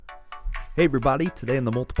Hey everybody, today on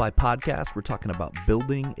the Multiply Podcast, we're talking about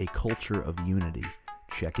building a culture of unity.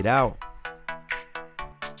 Check it out.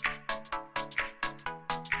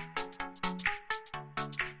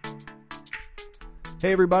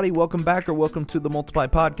 Hey everybody, welcome back or welcome to the Multiply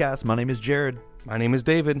Podcast. My name is Jared. My name is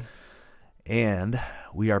David. And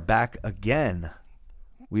we are back again.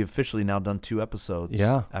 We officially now done 2 episodes.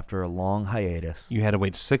 Yeah. After a long hiatus. You had to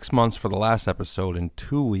wait 6 months for the last episode and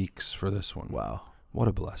 2 weeks for this one. Wow. What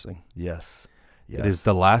a blessing. Yes. It is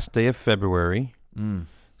the last day of February.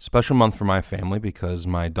 Special month for my family because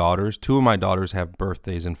two of my daughters have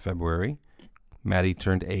birthdays in February. Maddie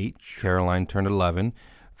turned 8. Caroline turned 11.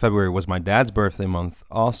 February was my dad's birthday month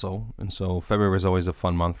also, and so February was always a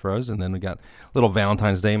fun month for us. And then we got a little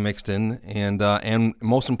Valentine's Day mixed in, and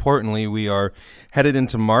most importantly, we are headed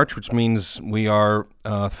into March, which means we are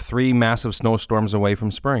 3 massive snowstorms away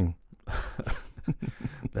from spring.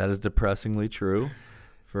 That is depressingly true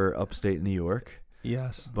for upstate New York.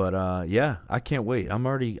 Yes, but yeah, I can't wait. I'm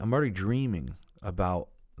already dreaming about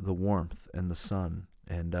the warmth and the sun.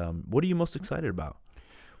 And what are you most excited about?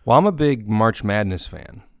 Well, I'm a big March Madness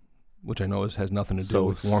fan, which I know has nothing to do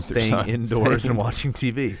with warmth or sun. Staying indoors and watching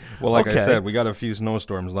TV. Well, like I said, we got a few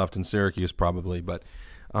snowstorms left in Syracuse probably, but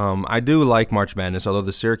I do like March Madness, although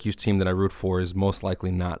the Syracuse team that I root for is most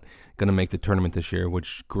likely not going to make the tournament this year,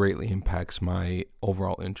 which greatly impacts my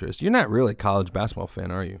overall interest. You're not really a college basketball fan,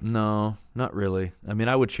 are you? No, not really. I mean,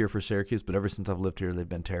 I would cheer for Syracuse, but ever since I've lived here, they've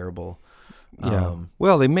been terrible. Yeah.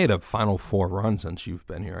 Well, they made a Final Four run since you've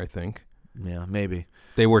been here, I think. Yeah, maybe.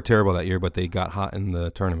 They were terrible that year, but they got hot in the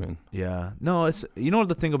tournament. Yeah. No, it's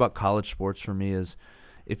the thing about college sports for me is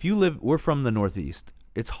we're from the Northeast.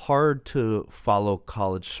 It's hard to follow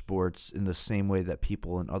college sports in the same way that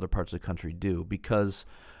people in other parts of the country do because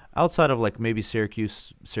outside of like maybe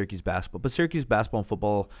Syracuse basketball, but Syracuse basketball and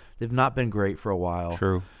football, they've not been great for a while.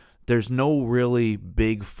 True. There's no really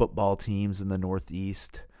big football teams in the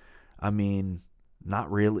Northeast. I mean,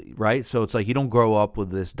 not really, right? So it's like you don't grow up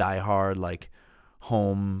with this diehard like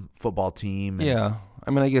home football team. Yeah.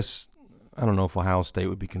 I mean, I guess I don't know if Ohio State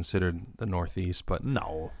would be considered the Northeast, but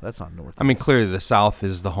no, that's not Northeast. I mean, clearly the South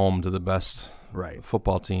is the home to the best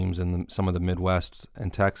football teams in some of the Midwest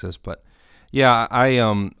and Texas. But yeah,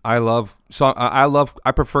 I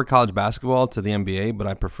prefer college basketball to the NBA, but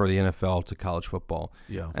I prefer the NFL to college football.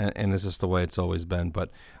 Yeah, and it's just the way it's always been.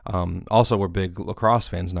 But also, we're big lacrosse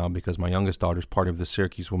fans now because my youngest daughter's part of the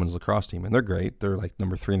Syracuse women's lacrosse team, and they're great. They're like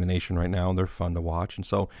number 3 in the nation right now. They're fun to watch, and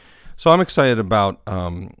so I'm excited about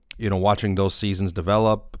watching those seasons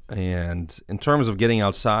develop. And in terms of getting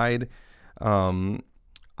outside,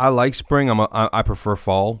 I like spring. I prefer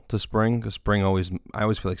fall to spring because I always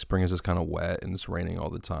feel like spring is just kind of wet and it's raining all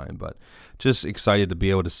the time. But just excited to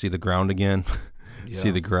be able to see the ground again,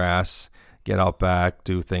 see the grass, get out back,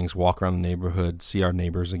 do things, walk around the neighborhood, see our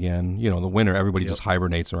neighbors again. You know, the winter, everybody just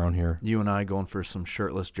hibernates around here. You and I going for some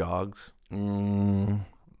shirtless jogs.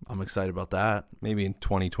 I'm excited about that. Maybe in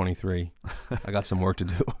 2023. I got some work to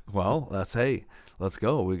do. Well, let's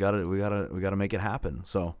go. We gotta make it happen.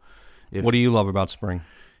 So, what do you love about spring?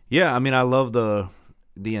 Yeah, I mean, I love the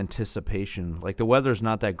anticipation. Like the weather's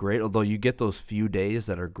not that great, although you get those few days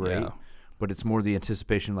that are great. Yeah. But it's more the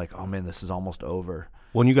anticipation, like, oh man, this is almost over.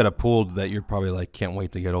 When you got a pool that you're probably like can't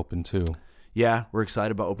wait to get open too. Yeah, we're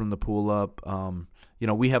excited about opening the pool up.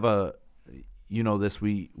 We have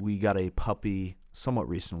we got a puppy somewhat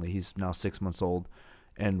recently. He's now 6 months old,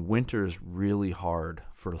 and winter's really hard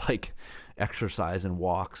for like exercise and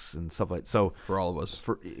walks and stuff like so for all of us.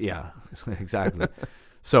 Yeah, exactly.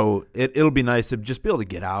 So it'll be nice to just be able to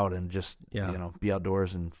get out and just be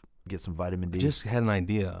outdoors and get some vitamin D. I just had an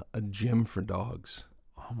idea, a gym for dogs.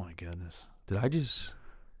 Oh my goodness! Did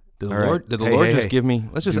the Lord just give me?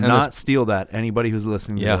 Let's just not steal that. Anybody who's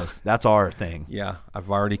listening to this, that's our thing. Yeah,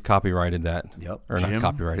 I've already copyrighted that. Yep. Or not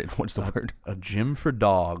copyrighted. What's the word? A gym for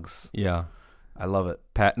dogs. Yeah, I love it.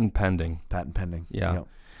 Patent pending. Yeah. Yep.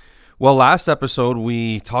 Well, last episode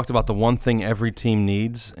we talked about the one thing every team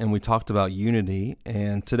needs, and we talked about unity.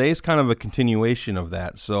 And today's kind of a continuation of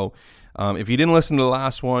that. So, if you didn't listen to the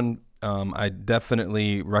last one, I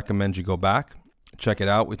definitely recommend you go back, check it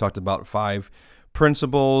out. We talked about 5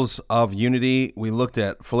 principles of unity. We looked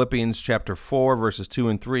at Philippians chapter 4, verses 2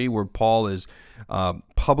 and 3, where Paul is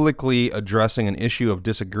publicly addressing an issue of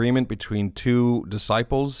disagreement between 2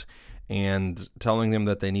 disciples and telling them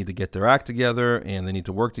that they need to get their act together and they need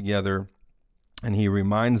to work together. And he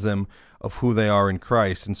reminds them of who they are in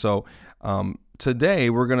Christ. And so today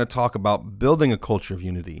we're going to talk about building a culture of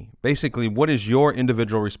unity. Basically, what is your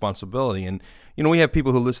individual responsibility? And, we have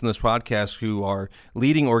people who listen to this podcast who are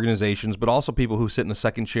leading organizations, but also people who sit in the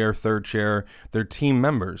second chair, third chair, they're team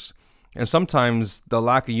members. And sometimes the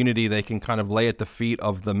lack of unity they can kind of lay at the feet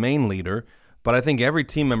of the main leader. But I think every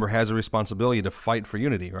team member has a responsibility to fight for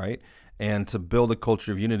unity, right? And to build a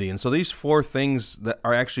culture of unity. And so these 4 things that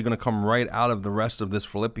are actually going to come right out of the rest of this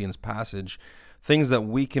Philippians passage, things that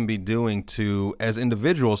we can be doing to, as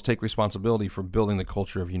individuals, take responsibility for building the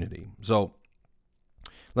culture of unity. So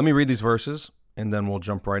let me read these verses, and then we'll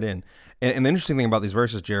jump right in. And the interesting thing about these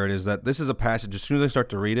verses, Jared, is that this is a passage, as soon as I start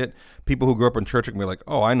to read it, people who grew up in church can be like,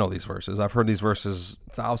 oh, I know these verses. I've heard these verses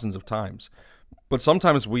thousands of times. But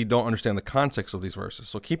sometimes we don't understand the context of these verses.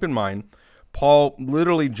 So keep in mind, Paul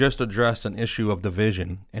literally just addressed an issue of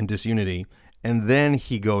division and disunity, and then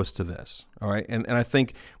he goes to this, all right? And I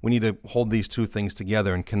think we need to hold these 2 things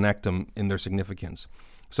together and connect them in their significance.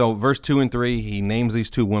 So verse 2 and 3, he names these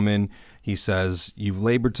 2 women. He says, you've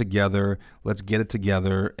labored together, let's get it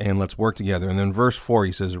together, and let's work together. And then verse 4,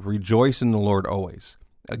 he says, rejoice in the Lord always.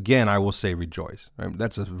 Again, I will say rejoice. Right?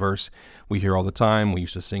 That's a verse we hear all the time. We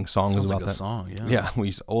used to sing songs Sounds about like that. a song, yeah. Yeah, we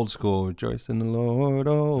used to, old school, rejoice in the Lord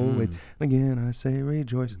always. Again, I say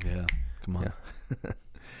rejoice. Yeah, come on. Yeah.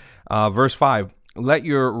 Verse 5, let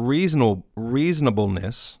your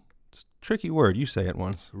reasonableness, it's a tricky word, you say it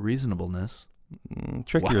once. Reasonableness.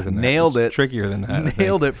 Trickier than that. Nailed It's it. trickier than that.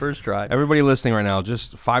 Nailed it first try. Everybody listening right now,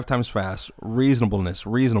 just 5 times fast. Reasonableness. That's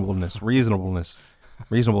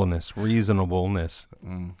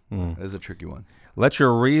a tricky one. Let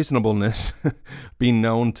your reasonableness be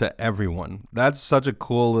known to everyone. That's such a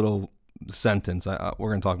cool little sentence. We're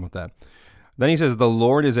going to talk about that. Then he says, the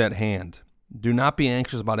Lord is at hand. Do not be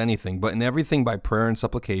anxious about anything, but in everything by prayer and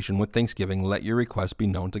supplication with thanksgiving, let your requests be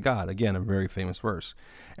known to God. Again, a very famous verse.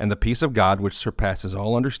 And the peace of God, which surpasses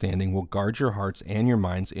all understanding, will guard your hearts and your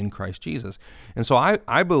minds in Christ Jesus. And so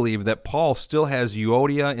I believe that Paul still has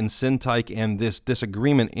Euodia and Syntyche and this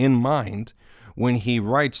disagreement in mind when he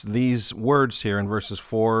writes these words here in verses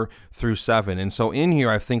 4 through 7. And so in here,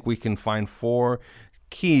 I think we can find 4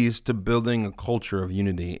 keys to building a culture of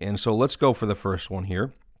unity. And so let's go for the first one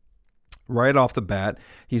here. Right off the bat,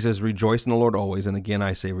 he says, rejoice in the Lord always. And again,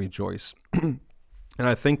 I say rejoice. And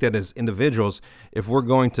I think that as individuals, if we're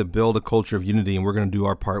going to build a culture of unity and we're going to do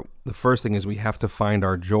our part, the first thing is we have to find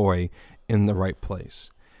our joy in the right place.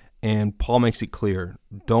 And Paul makes it clear,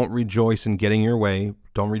 don't rejoice in getting your way.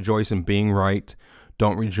 Don't rejoice in being right.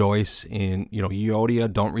 Don't rejoice in, Euodia.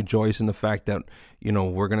 Don't rejoice in the fact that,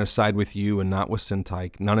 we're going to side with you and not with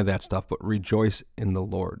Syntyche. None of that stuff, but rejoice in the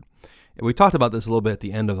Lord. We talked about this a little bit at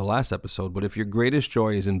the end of the last episode, but if your greatest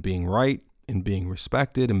joy is in being right, in being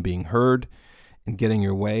respected, and being heard, and getting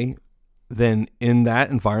your way, then in that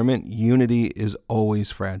environment, unity is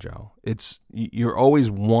always fragile. You're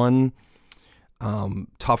always one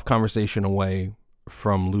tough conversation away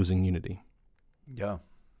from losing unity. Yeah,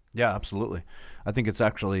 absolutely. I think it's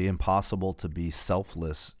actually impossible to be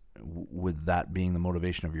selfless with that being the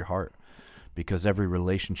motivation of your heart. Because every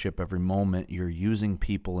relationship, every moment, you're using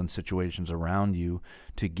people and situations around you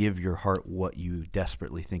to give your heart what you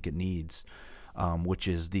desperately think it needs, which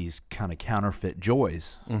is these kind of counterfeit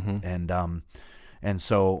joys. Mm-hmm. And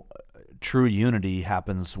so true unity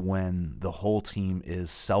happens when the whole team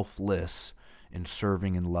is selfless in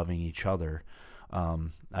serving and loving each other. I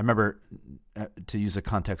remember, to use the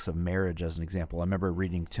context of marriage as an example, I remember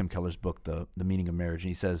reading Tim Keller's book, The Meaning of Marriage, and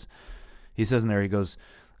he says in there, he goes,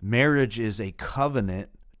 marriage is a covenant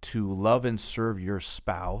to love and serve your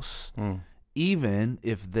spouse, even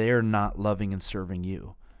if they're not loving and serving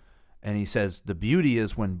you. And he says the beauty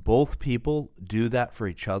is when both people do that for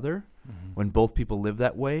each other, when both people live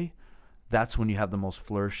that way, that's when you have the most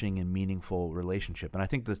flourishing and meaningful relationship. And I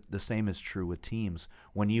think the same is true with teams.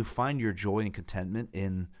 When you find your joy and contentment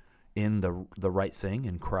in the right thing,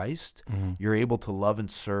 in Christ, you're able to love and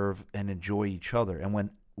serve and enjoy each other. And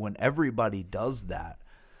when everybody does that,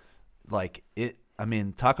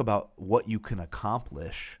 talk about what you can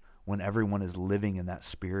accomplish when everyone is living in that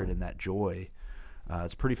spirit and that joy.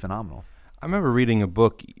 It's pretty phenomenal. I remember reading a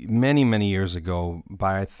book many, many years ago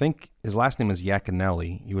by, I think his last name is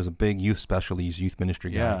Yaconelli. He was a big youth specialties, youth ministry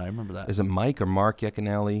guy. Yeah, I remember that. Is it Mike or Mark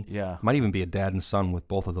Yaconelli? Yeah. Might even be a dad and son with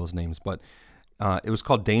both of those names. But it was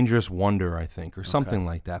called Dangerous Wonder, I think, or something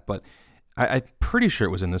like that. But I'm pretty sure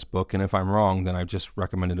it was in this book, and if I'm wrong, then I've just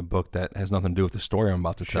recommended a book that has nothing to do with the story I'm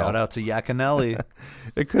about to tell. Shout out to Yaconelli.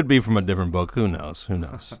 It could be from a different book. Who knows?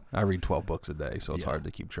 I read 12 books a day, so it's hard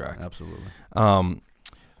to keep track. Absolutely.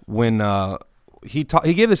 When he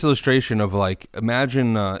gave this illustration of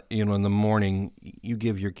imagine in the morning you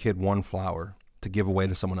give your kid one flower to give away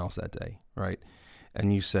to someone else that day, right?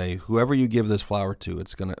 And you say, whoever you give this flower to,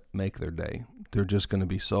 it's going to make their day. They're just going to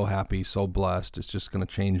be so happy, so blessed. It's just going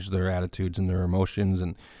to change their attitudes and their emotions.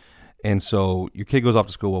 And so your kid goes off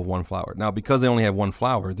to school with one flower. Now, because they only have one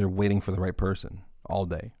flower, they're waiting for the right person all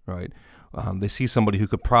day, right? They see somebody who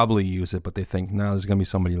could probably use it, but they think, no, there's going to be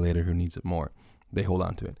somebody later who needs it more. They hold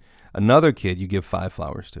on to it. Another kid you give 5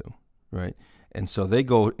 flowers to, right? And so they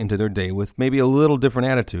go into their day with maybe a little different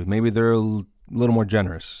attitude. Maybe they're a little more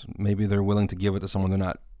generous. Maybe they're willing to give it to someone they're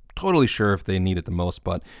not totally sure if they need it the most,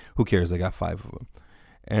 but who cares? They got 5 of them.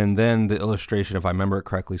 And then the illustration, if I remember it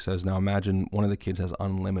correctly, says, now imagine one of the kids has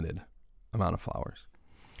unlimited amount of flowers.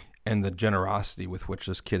 And the generosity with which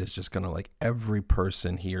this kid is just going to, like, every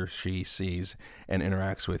person he or she sees and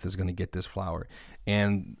interacts with is going to get this flower.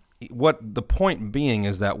 And what the point being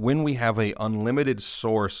is that when we have a unlimited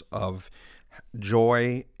source of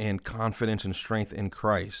joy and confidence and strength in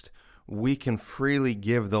Christ, we can freely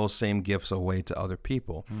give those same gifts away to other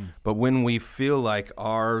people. But when we feel like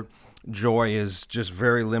our joy is just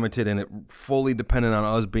very limited and it fully dependent on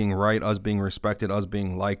us being right, us being respected, us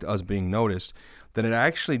being liked, us being noticed, then it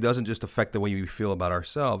actually doesn't just affect the way we feel about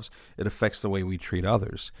ourselves, it affects the way we treat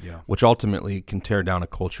others, which ultimately can tear down a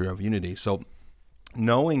culture of unity. So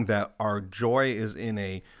knowing that our joy is in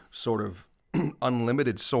a sort of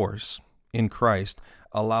unlimited source in Christ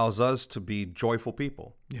allows us to be joyful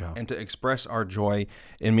people and to express our joy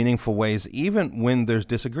in meaningful ways, even when there's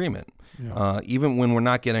disagreement, even when we're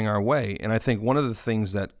not getting our way. And I think one of the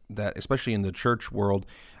things that especially in the church world,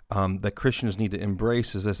 that Christians need to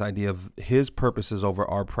embrace is this idea of his purposes over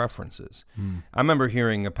our preferences. I remember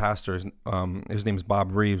hearing a pastor, his name's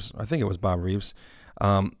Bob Reeves, I think it was Bob Reeves,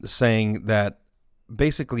 saying that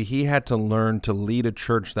basically he had to learn to lead a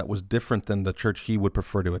church that was different than the church he would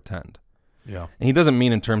prefer to attend. And he doesn't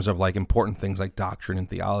mean in terms of like important things like doctrine and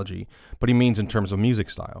theology, but he means in terms of music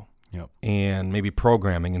style and maybe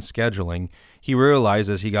programming and scheduling. He realized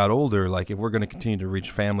as he got older, like, if we're going to continue to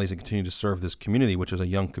reach families and continue to serve this community, which is a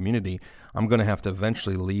young community, I'm going to have to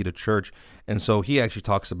eventually lead a church. And so he actually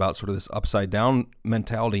talks about sort of this upside down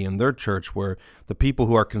mentality in their church where the people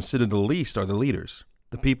who are considered the least are the leaders.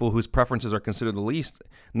 The people whose preferences are considered the least,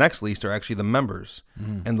 next least, are actually the members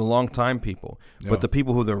and the long-time people. But the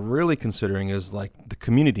people who they're really considering is like the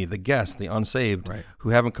community, the guests, the unsaved, who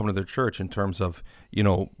haven't come to their church, in terms of,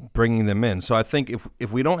 bringing them in. So I think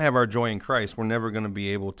if we don't have our joy in Christ, we're never going to be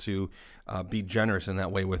able to be generous in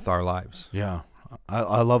that way with our lives. Yeah.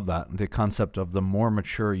 I love that. The concept of the more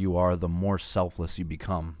mature you are, the more selfless you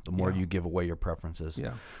become, the more you give away your preferences.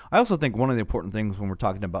 Yeah. I also think one of the important things when we're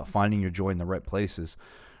talking about finding your joy in the right places,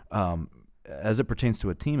 as it pertains to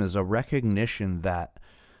a team, is a recognition that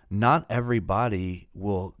not everybody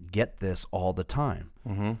will get this all the time.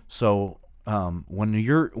 So when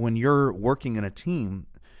you're working in a team,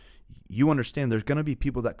 you understand there's going to be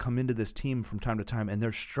people that come into this team from time to time and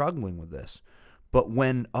they're struggling with this. But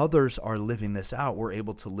when others are living this out, we're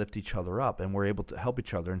able to lift each other up and we're able to help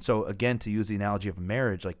each other. And so, again, to use the analogy of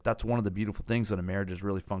marriage, like, that's one of the beautiful things that a marriage is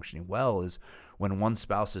really functioning well, is when one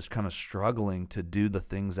spouse is kind of struggling to do the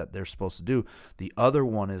things that they're supposed to do, the other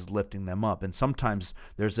one is lifting them up. And sometimes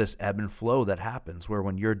there's this ebb and flow that happens where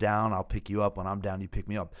when you're down, I'll pick you up. When I'm down, you pick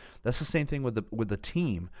me up. That's the same thing with the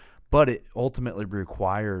team, but it ultimately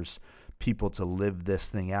requires people to live this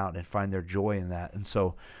thing out and find their joy in that. And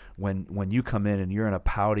so when you come in and you're in a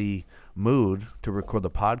pouty mood to record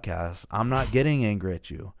the podcast, I'm not getting angry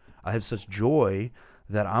at you. I have such joy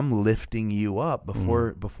that I'm lifting you up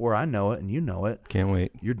before I know it and you know it. Can't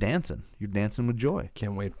wait. You're dancing. You're dancing with joy.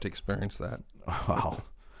 Can't wait to experience that. Wow.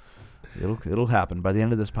 It'll happen. By the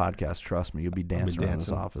end of this podcast, trust me, you'll be dancing around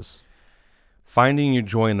this office. Finding your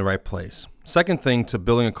joy in the right place. Second thing to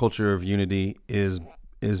building a culture of unity is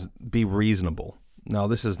be reasonable. Now,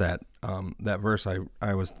 this is that verse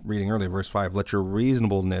I was reading earlier, verse 5, let your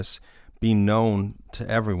reasonableness be known to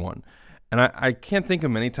everyone. And I can't think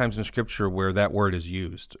of many times in Scripture where that word is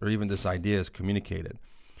used or even this idea is communicated.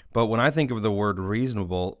 But when I think of the word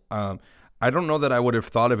reasonable, I don't know that I would have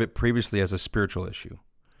thought of it previously as a spiritual issue.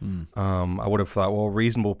 I would have thought, well,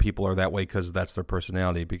 reasonable people are that way because that's their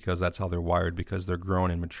personality, because that's how they're wired, because they're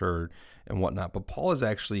grown and matured and whatnot. But Paul is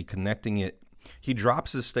actually connecting it. He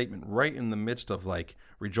drops his statement right in the midst of, like,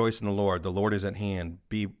 rejoice in the Lord is at hand,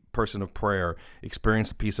 be person of prayer, experience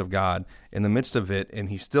the peace of God in the midst of it. And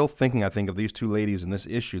he's still thinking, I think, of these two ladies and this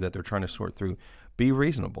issue that they're trying to sort through. Be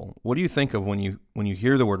reasonable. What do you think of when you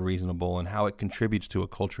hear the word reasonable and how it contributes to a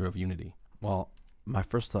culture of unity? Well, my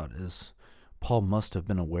first thought is Paul must have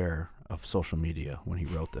been aware of social media when he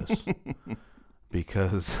wrote this.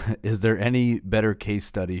 Because is there any better case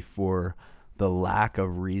study for the lack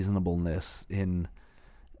of reasonableness in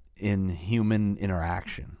human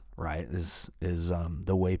interaction, right? Is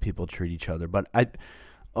the way people treat each other. But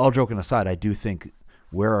all joking aside, I do think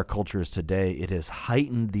where our culture is today, it has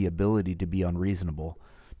heightened the ability to be unreasonable,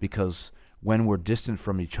 because when we're distant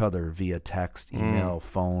from each other via text, email,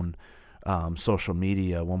 phone, social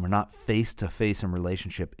media, when we're not face-to-face in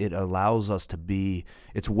relationship, it allows us to be,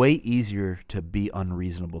 it's way easier to be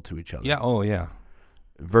unreasonable to each other. Yeah, oh yeah.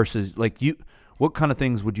 Versus, like, what kind of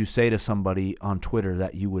things would you say to somebody on Twitter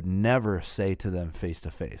that you would never say to them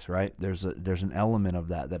face-to-face, right? There's an element of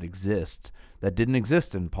that exists that didn't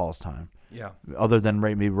exist in Paul's time. Yeah. Other than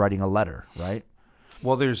maybe writing a letter, right?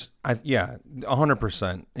 Well,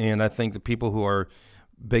 100%. And I think the people who are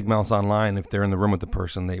big mouths online, if they're in the room with the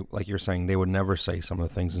person, they, like you're saying, they would never say some of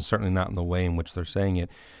the things, and certainly not in the way in which they're saying it.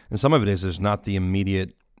 And some of it is not the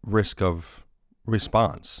immediate risk of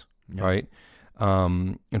response, right?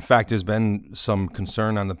 In fact, there's been some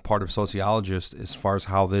concern on the part of sociologists as far as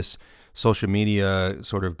how this social media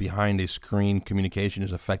sort of behind a screen communication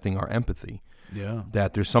is affecting our empathy. Yeah.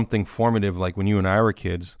 That there's something formative, like when you and I were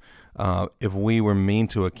kids, if we were mean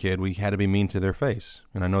to a kid, we had to be mean to their face.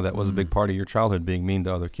 And I know that was a big part of your childhood, being mean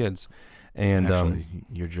to other kids. And actually,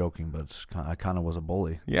 you're joking, but I kind of was a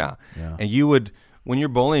bully. Yeah. And you would, when you're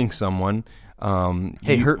bullying someone,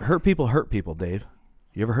 hurt people, Dave.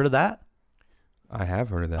 You ever heard of that? I have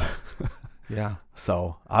heard of that. Yeah.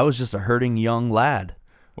 So I was just a hurting young lad.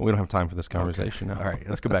 Well, we don't have time for this conversation now. All right,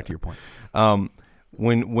 let's go back to your point.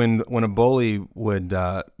 When a bully would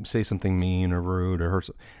say something mean or rude or hurt,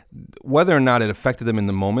 whether or not it affected them in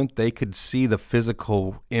the moment, they could see the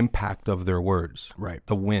physical impact of their words. Right.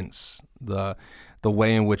 The wince, the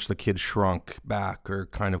way in which the kid shrunk back or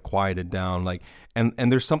kind of quieted down,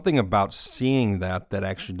 and there's something about seeing that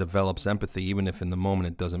actually develops empathy, even if in the moment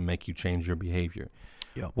it doesn't make you change your behavior.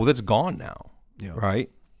 Yeah. Well, that's gone now. Yeah. Right.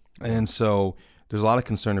 And so there's a lot of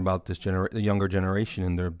concern about this the younger generation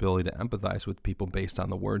and their ability to empathize with people based on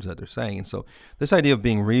the words that they're saying. And so this idea of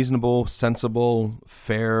being reasonable, sensible,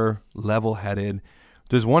 fair, level-headed.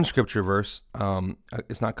 There's one scripture verse.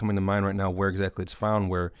 It's not coming to mind right now where exactly it's found.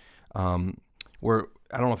 Where I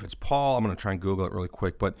don't know if it's Paul. I'm going to try and Google it really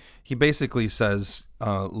quick. But he basically says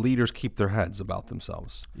leaders keep their heads about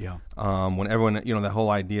themselves. Yeah. When everyone, that whole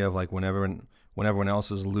idea of like when everyone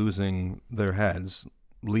else is losing their heads,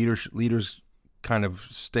 leaders kind of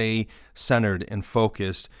stay centered and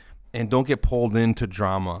focused and don't get pulled into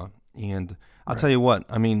drama. And I'll tell you what,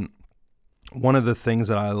 I mean, one of the things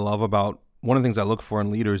I look for in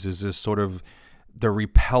leaders is this sort of, they're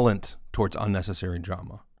repellent towards unnecessary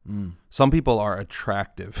drama. Some people are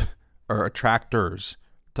attractive or attractors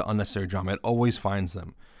to unnecessary drama. It always finds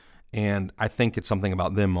them. And I think it's something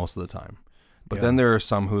about them most of the time. But then there are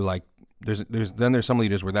some who there's some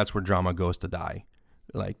leaders where that's where drama goes to die.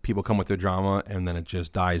 Like people come with their drama and then it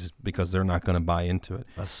just dies because they're not going to buy into it.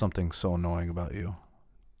 That's something so annoying about you.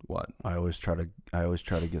 What? I always try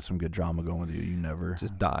to get some good drama going with you. You never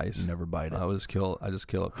just dies. You never bite it. I just kill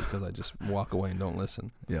it because I just walk away and don't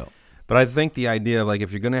listen. Yeah. But I think the idea of like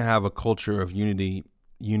if you're going to have a culture of unity,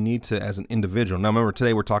 you need to, as an individual. Now remember,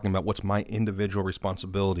 today we're talking about what's my individual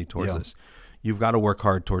responsibility towards this. You've got to work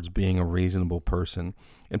hard towards being a reasonable person.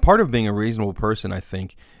 And part of being a reasonable person, I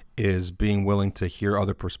think, is being willing to hear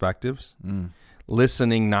other perspectives,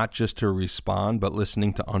 listening not just to respond, but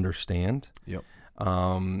listening to understand. Yep.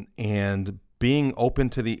 And being open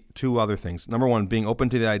to two other things. Number one, being open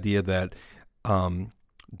to the idea that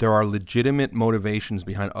there are legitimate motivations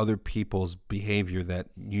behind other people's behavior that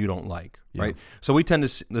you don't like, right? So we tend to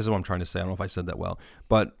see, this is what I'm trying to say, I don't know if I said that well,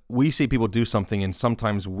 but we see people do something and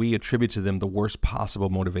sometimes we attribute to them the worst possible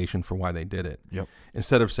motivation for why they did it. Yep.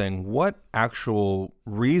 Instead of saying, what actual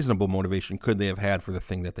reasonable motivation could they have had for the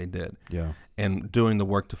thing that they did? Yeah. And doing the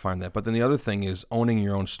work to find that. But then the other thing is owning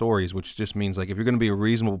your own stories, which just means like if you're going to be a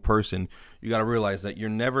reasonable person, you got to realize that you're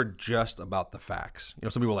never just about the facts.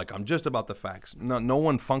 Some people are like, I'm just about the facts. No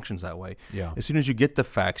one functions that way. Yeah. As soon as you get the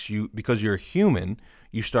facts, because you're a human,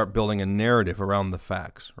 you start building a narrative around the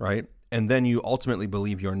facts, right? And then you ultimately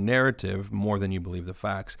believe your narrative more than you believe the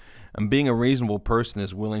facts. And being a reasonable person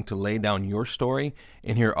is willing to lay down your story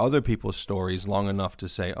and hear other people's stories long enough to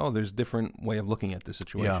say, oh, there's a different way of looking at this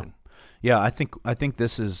situation. Yeah, I think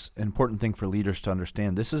this is an important thing for leaders to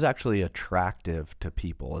understand. This is actually attractive to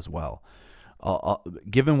people as well.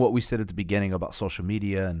 Given what we said at the beginning about social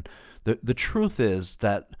media, and the truth is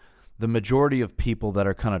that the majority of people that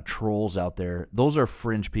are kind of trolls out there, those are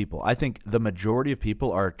fringe people. I think the majority of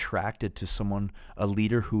people are attracted to a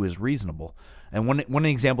leader who is reasonable. And one of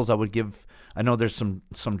the examples I would give, I know there's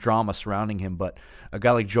some drama surrounding him, but a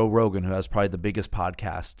guy like Joe Rogan, who has probably the biggest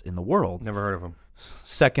podcast in the world. Never heard of him.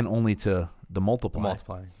 Second only to the Multiply.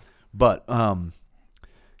 But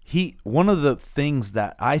one of the things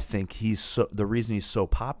that I think the reason he's so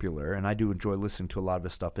popular, and I do enjoy listening to a lot of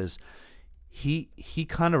his stuff, is he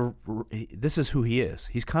kind of, this is who he is.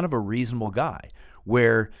 He's kind of a reasonable guy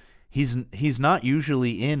where he's not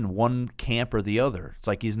usually in one camp or the other. It's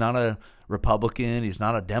like he's not a Republican, he's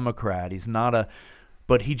not a Democrat,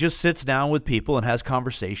 but he just sits down with people and has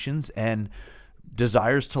conversations and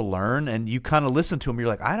desires to learn, and you kind of listen to him. You're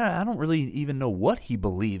like, I don't really even know what he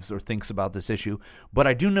believes or thinks about this issue, but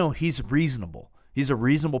I do know he's reasonable. He's a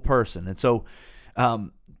reasonable person, and so,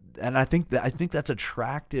 and I think that's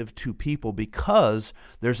attractive to people because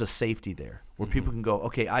there's a safety there where people can go,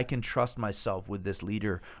 okay, I can trust myself with this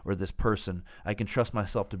leader or this person. I can trust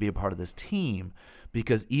myself to be a part of this team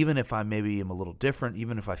because even if I maybe am a little different,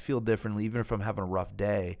 even if I feel differently, even if I'm having a rough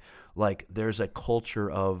day, like there's a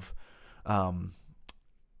culture of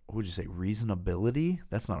what would you say? Reasonability?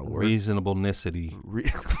 That's not a word. Reasonablenessity.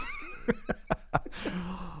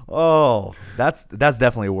 Oh, that's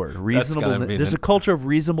definitely a word. Reasonable. There's a culture of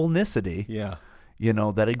reasonablenessity. Yeah.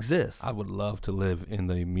 That exists. I would love to live in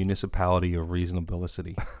the municipality of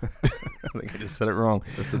reasonability. I think I just said it wrong.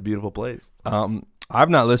 That's a beautiful place. I've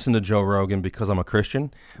not listened to Joe Rogan because I'm a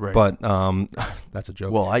Christian, right. But that's a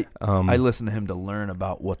joke. Well, I listen to him to learn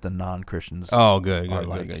about what the non-Christians. Oh, good.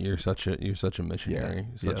 Like. Good. You're such a missionary,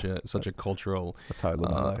 such a cultural that's how I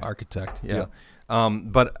live my life. Architect. Yeah.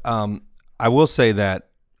 But I will say that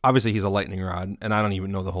obviously he's a lightning rod, and I don't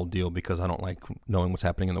even know the whole deal because I don't like knowing what's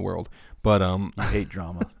happening in the world. But you hate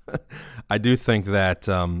drama. I do think that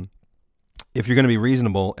if you're going to be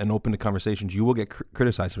reasonable and open to conversations, you will get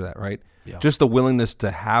criticized for that, right? Yeah. Just the willingness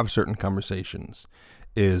to have certain conversations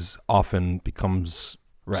becomes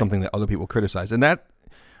something that other people criticize. And that,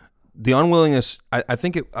 the unwillingness, I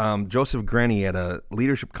think Joseph Grenny at a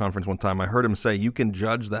leadership conference one time, I heard him say, you can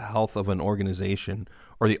judge the health of an organization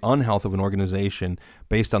or the unhealth of an organization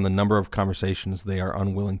based on the number of conversations they are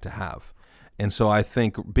unwilling to have. And so I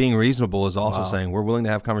think being reasonable is also saying we're willing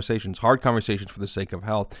to have conversations, hard conversations for the sake of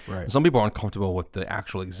health. Right. Some people aren't comfortable with the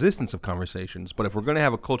actual existence of conversations, but if we're going to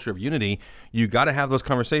have a culture of unity, you got to have those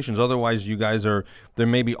conversations. Otherwise, there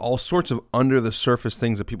may be all sorts of under the surface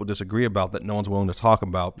things that people disagree about that no one's willing to talk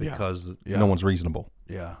about because no one's reasonable.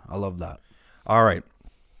 Yeah, I love that. All right.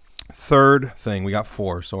 Third thing, we got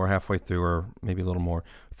 4, so we're halfway through, or maybe a little more.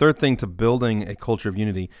 Third thing to building a culture of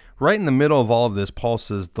unity. Right in the middle of all of this, Paul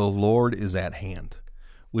says, the Lord is at hand,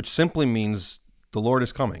 which simply means the Lord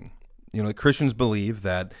is coming. The Christians believe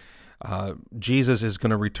that Jesus is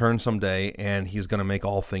going to return someday, and he's going to make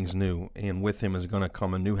all things new, and with him is going to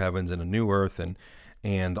come a new heavens and a new earth,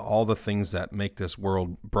 and all the things that make this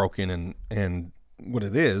world broken and what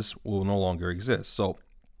it is will no longer exist. So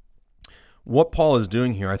what Paul is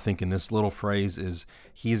doing here, I think, in this little phrase is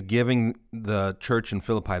he's giving the church in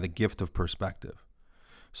Philippi the gift of perspective.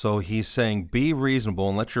 So he's saying, be reasonable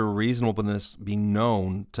and let your reasonableness be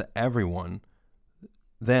known to everyone.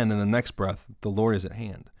 Then in the next breath, the Lord is at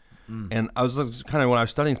hand. And I was kind of, when I was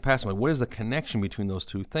studying this passage, I'm like, what is the connection between those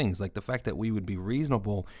two things? Like the fact that we would be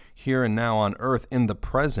reasonable here and now on earth in the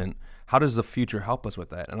present, how does the future help us with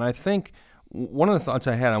that? And I think one of the thoughts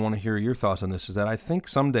I had, I want to hear your thoughts on this, is that I think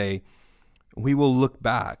someday we will look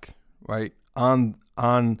back, right, on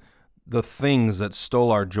the things that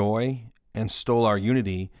stole our joy and stole our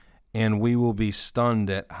unity, and we will be stunned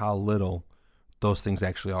at how little those things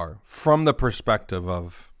actually are from the perspective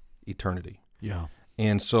of eternity. Yeah.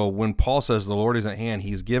 And so when Paul says the Lord is at hand,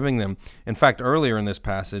 he's giving them, in fact, earlier in this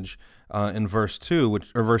passage, in verse 2,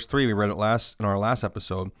 or verse 3, we read it in our last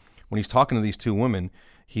episode, when he's talking to these two women,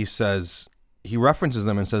 he references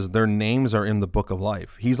them and says their names are in the book of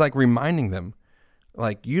life. He's like reminding them,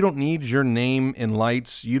 like, you don't need your name in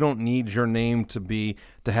lights. You don't need your name to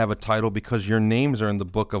have a title because your names are in the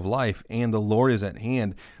book of life and the Lord is at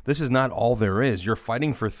hand. This is not all there is. You're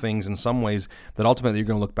fighting for things in some ways that ultimately you're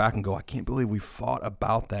going to look back and go, I can't believe we fought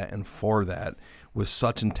about that and for that with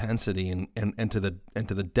such intensity and to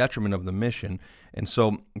the detriment of the mission. And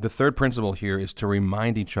so the third principle here is to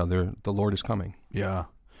remind each other the Lord is coming. Yeah.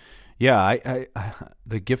 Yeah, I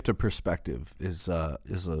the gift of perspective is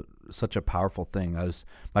such a powerful thing.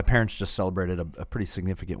 My parents just celebrated a pretty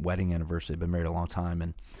significant wedding anniversary. They've been married a long time,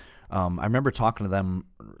 and I remember talking to them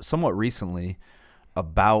somewhat recently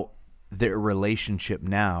about their relationship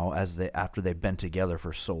now after they've been together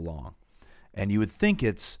for so long. And you would think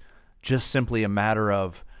it's just simply a matter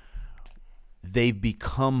of they've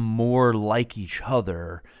become more like each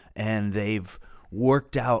other and they've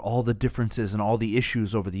worked out all the differences and all the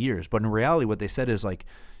issues over the years. But in reality, what they said is like,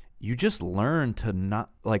 you just learn to not,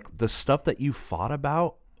 like, the stuff that you fought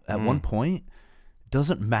about at one point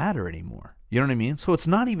doesn't matter anymore. You know what I mean? So it's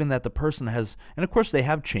not even that the person has, and of course they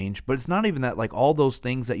have changed, but it's not even that like all those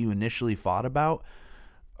things that you initially thought about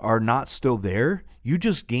are not still there. You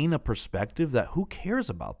just gain a perspective that who cares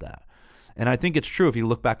about that? And I think it's true if you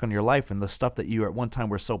look back on your life and the stuff that you at one time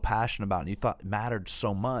were so passionate about and you thought mattered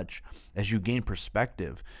so much, as you gain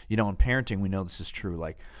perspective. In parenting, we know this is true.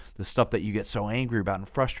 Like the stuff that you get so angry about and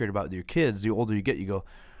frustrated about with your kids, the older you get, you go,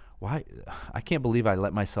 why? I can't believe I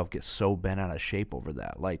let myself get so bent out of shape over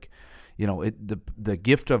that. Like, the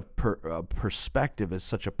gift of perspective is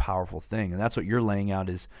such a powerful thing, and that's what you're laying out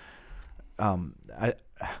is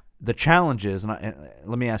the challenge is, and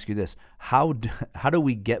let me ask you this: how do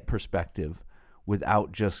we get perspective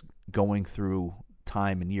without just going through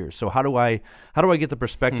time and years? So how do I get the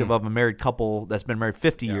perspective of a married couple that's been married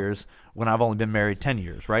 50 years when I've only been married 10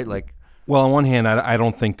 years, right? Like, well, on one hand, I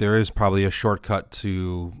don't think there is probably a shortcut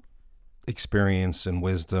to experience and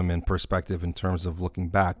wisdom and perspective in terms of looking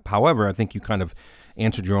back. However, I think you kind of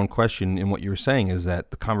answered your own question in what you were saying, is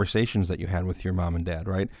that the conversations that you had with your mom and dad,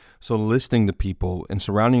 right? So listening to people and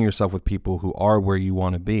surrounding yourself with people who are where you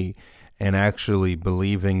want to be, and actually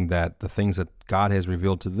believing that the things that God has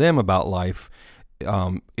revealed to them about life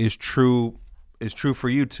is true for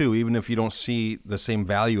you too, even if you don't see the same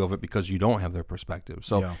value of it because you don't have their perspective.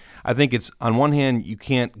 So I think it's, on one hand, you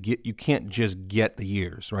can't just get the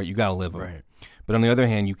years, right? You got to live them. Right. But on the other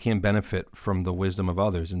hand, you can benefit from the wisdom of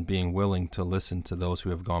others and being willing to listen to those who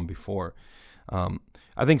have gone before.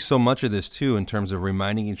 I think so much of this too, in terms of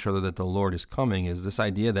reminding each other that the Lord is coming, is this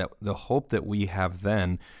idea that the hope that we have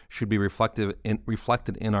then should be reflected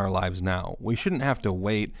in our lives now. We shouldn't have to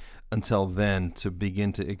wait until then to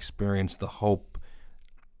begin to experience the hope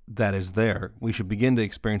that is there. We should begin to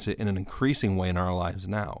experience it in an increasing way in our lives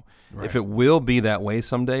now. Right. If it will be that way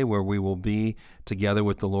someday, where we will be together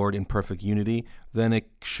with the Lord in perfect unity, then it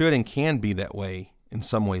should and can be that way in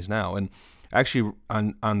some ways now. And actually,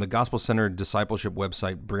 on the Gospel-Centered Discipleship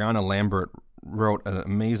website, Brianna Lambert wrote an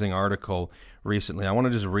amazing article recently. I want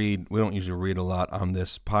to just read. We don't usually read a lot on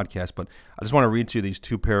this podcast, but I just want to read to you these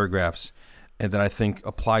 2 paragraphs and that I think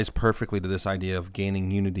applies perfectly to this idea of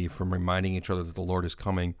gaining unity from reminding each other that the Lord is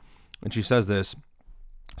coming. And she says this.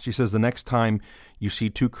 She says, the next time you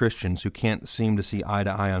see 2 Christians who can't seem to see eye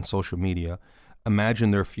to eye on social media,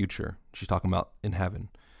 imagine their future. She's talking about in heaven.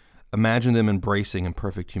 Imagine them embracing in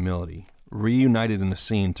perfect humility, reunited in a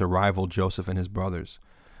scene to rival Joseph and his brothers.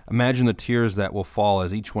 Imagine the tears that will fall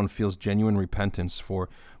as each one feels genuine repentance for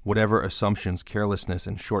whatever assumptions, carelessness,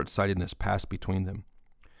 and short-sightedness passed between them.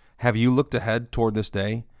 Have you looked ahead toward this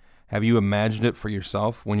day? Have you imagined it for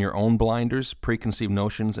yourself when your own blinders, preconceived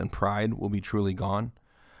notions, and pride will be truly gone?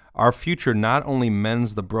 Our future not only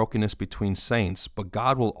mends the brokenness between saints, but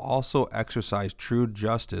God will also exercise true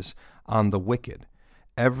justice on the wicked.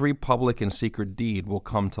 Every public and secret deed will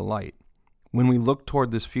come to light. When we look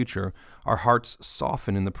toward this future, our hearts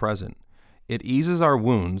soften in the present. It eases our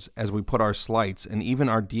wounds as we put our slights and even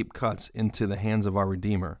our deep cuts into the hands of our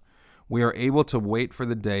Redeemer. We are able to wait for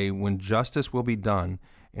the day when justice will be done,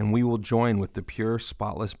 and we will join with the pure,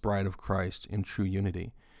 spotless bride of Christ in true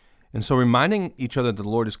unity. And so reminding each other that the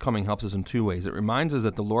Lord is coming helps us in 2 ways. It reminds us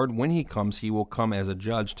that the Lord, when he comes, he will come as a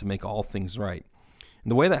judge to make all things right. And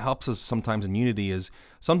the way that helps us sometimes in unity is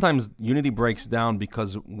sometimes unity breaks down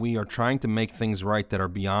because we are trying to make things right that are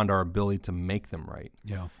beyond our ability to make them right.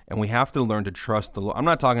 Yeah. And we have to learn to trust the Lord. I'm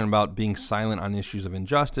not talking about being silent on issues of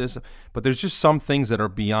injustice, but there's just some things that are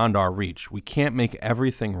beyond our reach. We can't make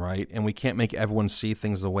everything right, and we can't make everyone see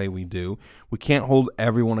things the way we do. We can't hold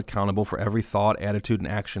everyone accountable for every thought, attitude, and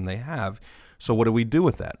action they have. So what do we do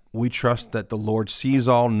with that? We trust that the Lord sees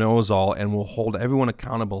all, knows all, and will hold everyone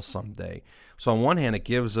accountable someday. So on one hand, it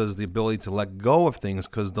gives us the ability to let go of things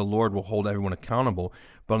because the Lord will hold everyone accountable.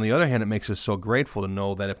 But on the other hand, it makes us so grateful to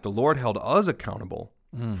know that if the Lord held us accountable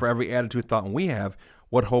for every attitude, thought, and we have,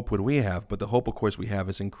 what hope would we have? But the hope, of course, we have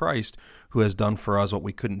is in Christ, who has done for us what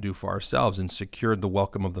we couldn't do for ourselves and secured the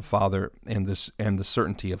welcome of the Father and the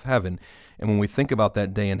certainty of heaven. And when we think about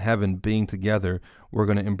that day in heaven being together, we're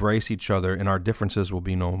going to embrace each other and our differences will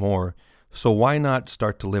be no more. So why not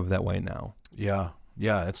start to live that way now? Yeah.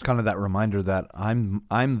 Yeah, it's kind of that reminder that I'm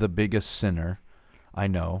the biggest sinner I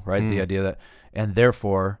know, right? The idea that, and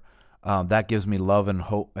therefore, that gives me love and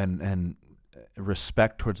hope and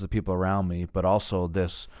respect towards the people around me, but also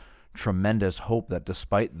this tremendous hope that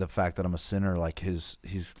despite the fact that I'm a sinner, like he's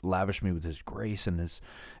lavished me with his grace and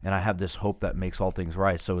I have this hope that makes all things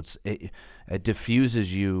right. So it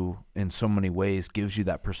diffuses you in so many ways, gives you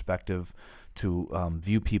that perspective to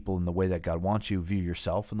view people in the way that God wants you, view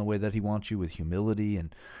yourself in the way that he wants you, with humility.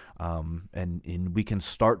 And And we can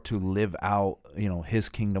start to live out, his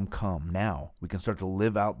kingdom come now. We can start to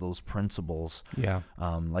live out those principles. Yeah.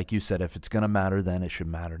 Like you said, if it's going to matter, then it should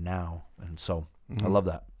matter now. And so I love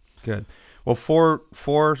that. Good. Well, four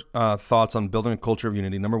thoughts on building a culture of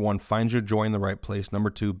unity. Number 1, find your joy in the right place.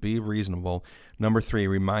 Number 2, be reasonable. Number 3,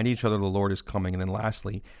 remind each other the Lord is coming. And then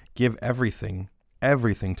lastly, give everything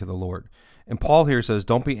to the Lord. And Paul here says,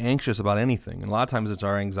 don't be anxious about anything. And a lot of times it's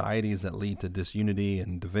our anxieties that lead to disunity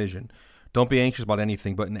and division. Don't be anxious about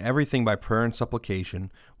anything, but in everything by prayer and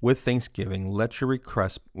supplication, with thanksgiving, let your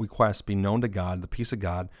requests be known to God, the peace of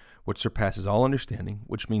God, which surpasses all understanding,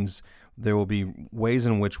 which means there will be ways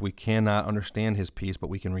in which we cannot understand his peace, but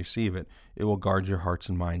we can receive it. It will guard your hearts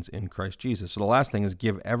and minds in Christ Jesus. So the last thing is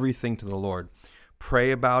give everything to the Lord.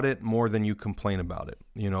 Pray about it more than you complain about it.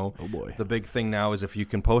 Oh boy. The big thing now is if you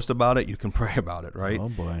can post about it, you can pray about it, right? Oh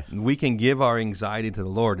boy. We can give our anxiety to the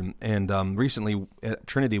Lord. And recently at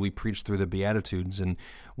Trinity, we preached through the Beatitudes, and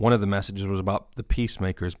one of the messages was about the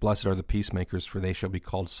peacemakers. Blessed are the peacemakers, for they shall be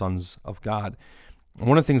called sons of God. And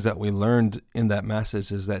one of the things that we learned in that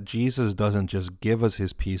message is that Jesus doesn't just give us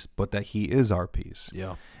his peace, but that he is our peace.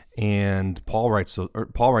 Yeah. And Paul writes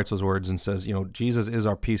those words and says, Jesus is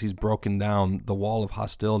our peace. He's broken down the wall of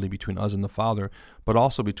hostility between us and the Father, but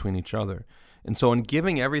also between each other. And so in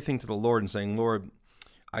giving everything to the Lord and saying, Lord,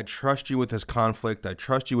 I trust you with this conflict. I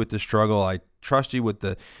trust you with this struggle. I trust you with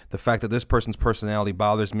the fact that this person's personality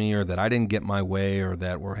bothers me, or that I didn't get my way, or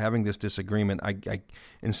that we're having this disagreement. I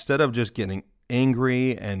instead of just getting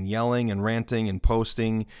angry and yelling and ranting and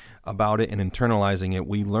posting about it and internalizing it,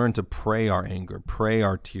 we learn to pray our anger, pray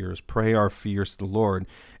our tears, pray our fears to the Lord.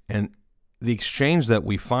 And the exchange that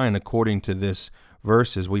we find according to this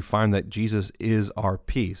verse is we find that Jesus is our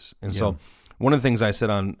peace. And so one of the things I said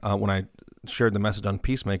on when I shared the message on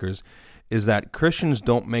peacemakers is that Christians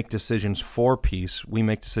don't make decisions for peace, we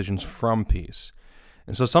make decisions from peace.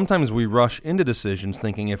 And so sometimes we rush into decisions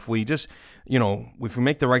thinking if we just, if we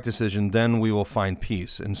make the right decision, then we will find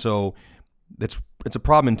peace. And so it's a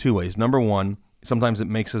problem in two ways. Number one, sometimes it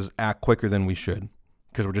makes us act quicker than we should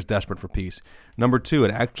because we're just desperate for peace. Number two,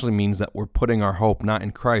 it actually means that we're putting our hope not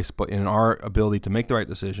in Christ, but in our ability to make the right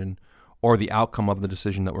decision or the outcome of the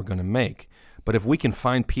decision that we're going to make. But if we can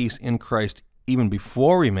find peace in Christ even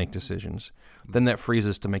before we make decisions, then that frees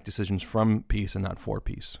us to make decisions from peace and not for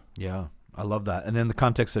peace. Yeah. I love that. And in the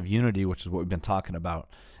context of unity, which is what we've been talking about,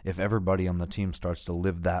 if everybody on the team starts to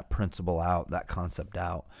live that principle out, that concept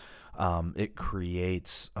out, it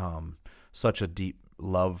creates such a deep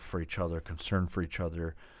love for each other, concern for each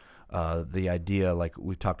other. The idea, like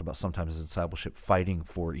we talked about sometimes in discipleship, fighting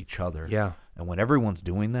for each other. Yeah. And when everyone's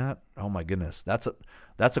doing that, oh my goodness, that's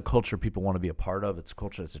a culture people want to be a part of. It's a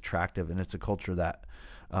culture that's attractive, and it's a culture that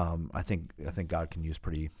I think God can use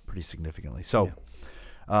pretty significantly. So. Yeah.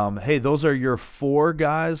 Hey, those are your 4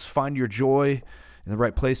 guys. Find your joy in the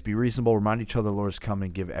right place. Be reasonable. Remind each other the Lord is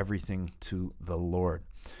coming. Give everything to the Lord.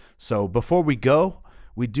 So before we go,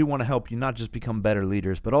 we do want to help you not just become better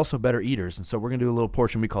leaders, but also better eaters. And so we're going to do a little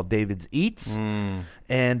portion we call David's Eats.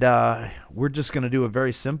 And we're just going to do a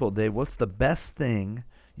very simple, Dave. What's the best thing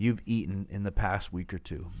you've eaten in the past week or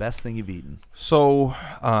two? Best thing you've eaten? So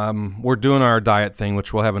we're doing our diet thing,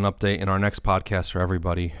 which we'll have an update in our next podcast for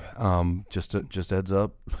everybody. Just heads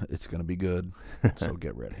up, it's going to be good, so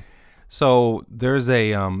get ready. So there's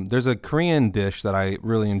a Korean dish that I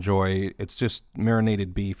really enjoy. It's just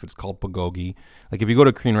marinated beef. It's called bulgogi. Like if you go to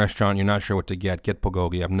a Korean restaurant, you're not sure what to get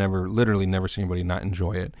bulgogi. I've literally never seen anybody not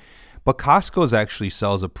enjoy it. But Costco's actually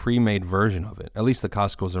sells a pre-made version of it, at least the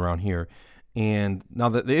Costco's around here. And now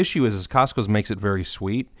the issue is Costco's makes it very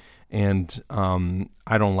sweet, and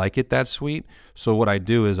I don't like it that sweet. So what I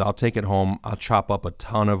do is I'll take it home, I'll chop up a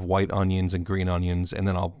ton of white onions and green onions, and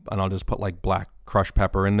then I'll just put like black crushed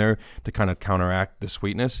pepper in there to kind of counteract the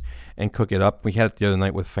sweetness and cook it up. We had it the other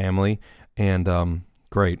night with family, and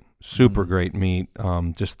great, super great meat,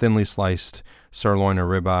 just thinly sliced sirloin or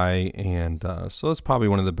ribeye, and so it's probably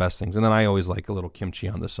one of the best things. And then I always like a little kimchi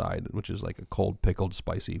on the side, which is like a cold pickled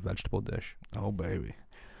spicy vegetable dish. Oh baby.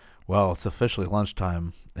 Well, it's officially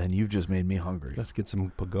lunchtime, and you've just made me hungry. Let's get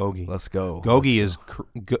some bulgogi. Let's go. Gogi is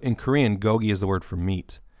in Korean. Gogi is the word for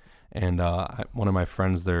meat, and one of my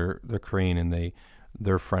friends, they're Korean, and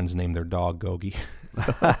their friends named their dog Gogi.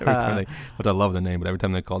 But I love the name. But every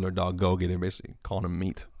time they call their dog Gogi, they're basically calling him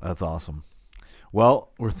meat. That's awesome.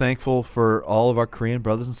 Well, we're thankful for all of our Korean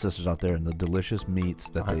brothers and sisters out there and the delicious meats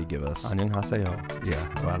that they give us. 안녕하세요.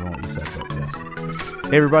 Yeah, well, I don't know what you said, but yes.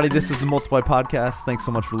 Hey, everybody, this is the Multiply Podcast. Thanks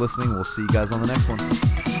so much for listening. We'll see you guys on the next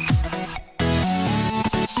one.